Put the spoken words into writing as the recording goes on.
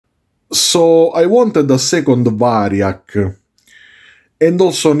So I wanted a second Variac, and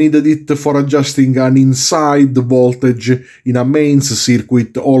also needed it for adjusting an inside voltage in a mains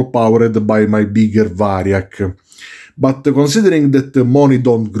circuit all powered by my bigger Variac. But considering that money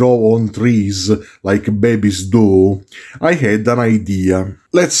don't grow on trees like babies do, I had an idea.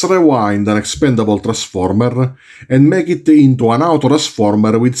 Let's rewind an expendable transformer and make it into an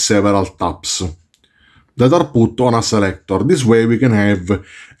auto-transformer with several taps that are put on a selector. This way we can have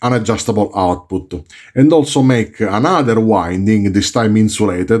an adjustable output, and also make another winding, this time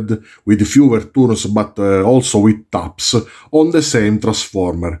insulated, with fewer turns but also with taps, on the same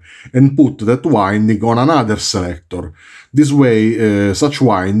transformer, and put that winding on another selector. This way such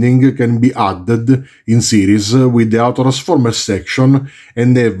winding can be added in series with the auto-transformer section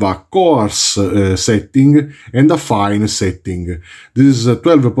and have a coarse setting and a fine setting. This is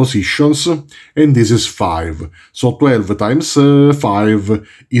 12 positions and this is 5. So 12 times 5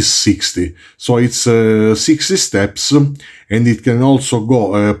 is 60. So it's 60 steps, and it can also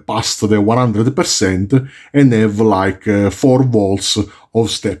go past the 100% and have like 4 volts of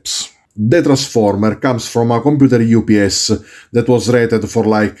steps. The transformer comes from a computer UPS that was rated for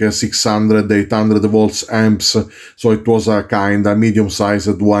like 600-800 volts amps, so it was a kind of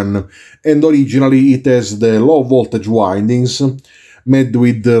medium-sized one, and originally it has the low voltage windings made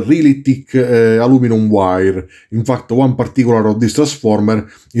with really thick aluminum wire. In fact, one particular of this transformer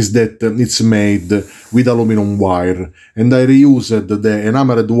is that it's made with aluminum wire, and I reused the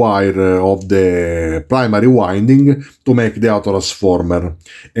enameled wire of the primary winding to make the auto transformer.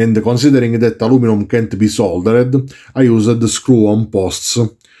 And considering that aluminum can't be soldered, I used the screw-on posts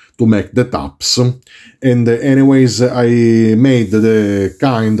to make the taps. And anyways, I made the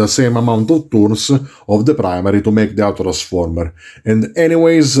kinda same amount of turns of the primary to make the auto transformer. And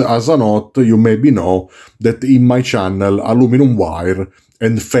anyways, as a note, you maybe know that in my channel aluminum wire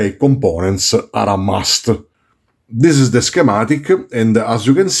and fake components are a must. This is the schematic, and as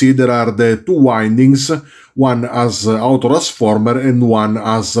you can see there are the two windings, one as auto transformer and one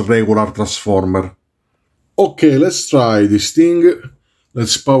as regular transformer. Okay, let's try this thing.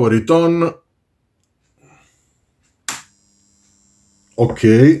 Let's power it on.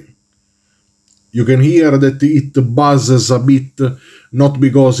 Okay. You can hear that it buzzes a bit, not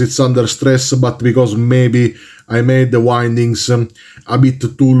because it's under stress, but because maybe I made the windings a bit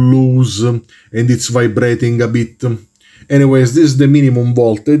too loose and it's vibrating a bit. Anyways, this is the minimum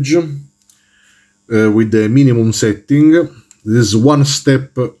voltage with the minimum setting. This is one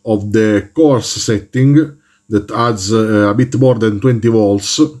step of the coarse setting that adds a bit more than 20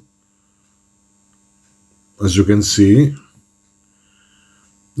 volts, as you can see.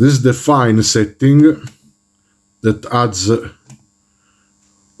 This is the fine setting that adds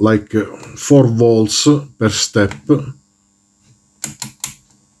like 4 volts per step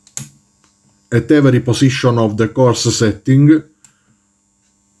at every position of the coarse setting.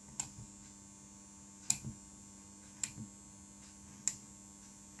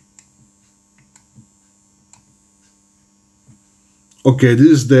 Okay, this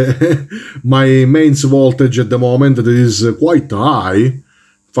is the my mains voltage at the moment. That is quite high. In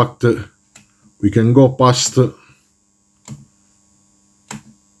fact, we can go past,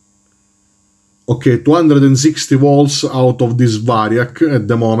 okay, 260 volts out of this Variac at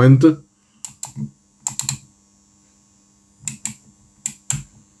the moment.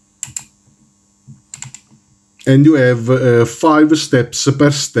 And you have 5 steps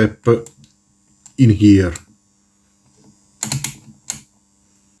per step in here.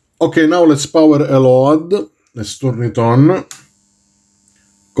 Okay, now let's power a load. Let's turn it on.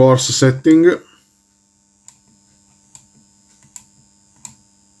 Coarse setting.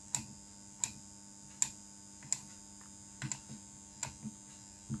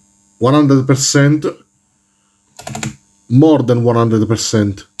 %, more than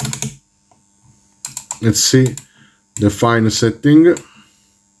 100%. Let's see the fine setting.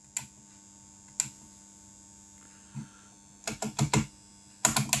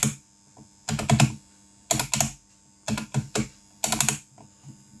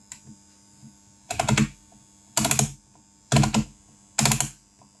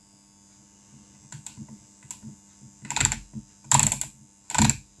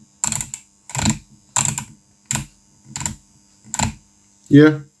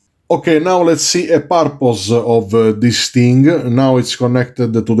 Yeah. Okay, now let's see a purpose of this thing. Now it's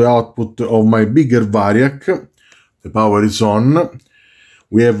connected to the output of my bigger Variac. The power is on.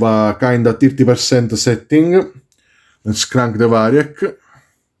 We have a kind of 30% setting. Let's crank the Variac.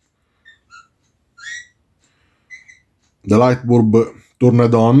 The light bulb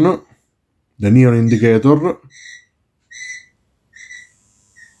turned on. The neon indicator.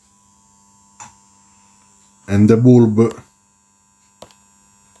 and the bulb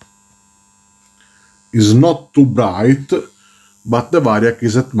is not too bright, but the Variac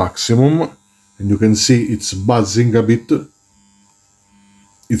is at maximum, and you can see it's buzzing a bit.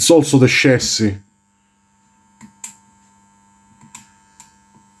 It's also the chassis.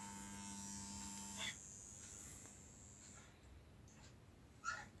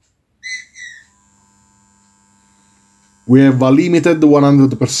 We have a limited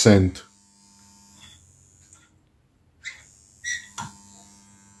 100%.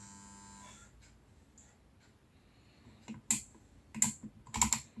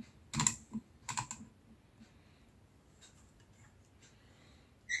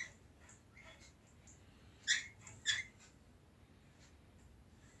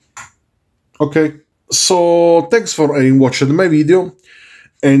 Okay, so thanks for having watched my video,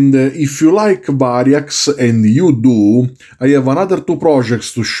 and if you like Variacs, and you do, I have another two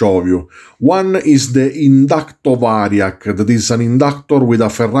projects to show you. One is the Selectovariac, that is an inductor with a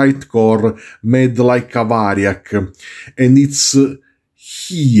ferrite core made like a Variac, and it's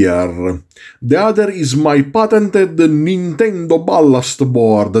here. The other is my patented Nintendo ballast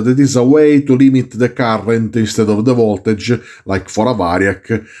board, that is a way to limit the current instead of the voltage, like for a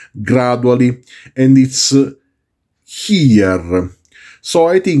Variac, gradually, and it's here. So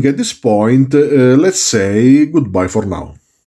I think at this point, let's say goodbye for now.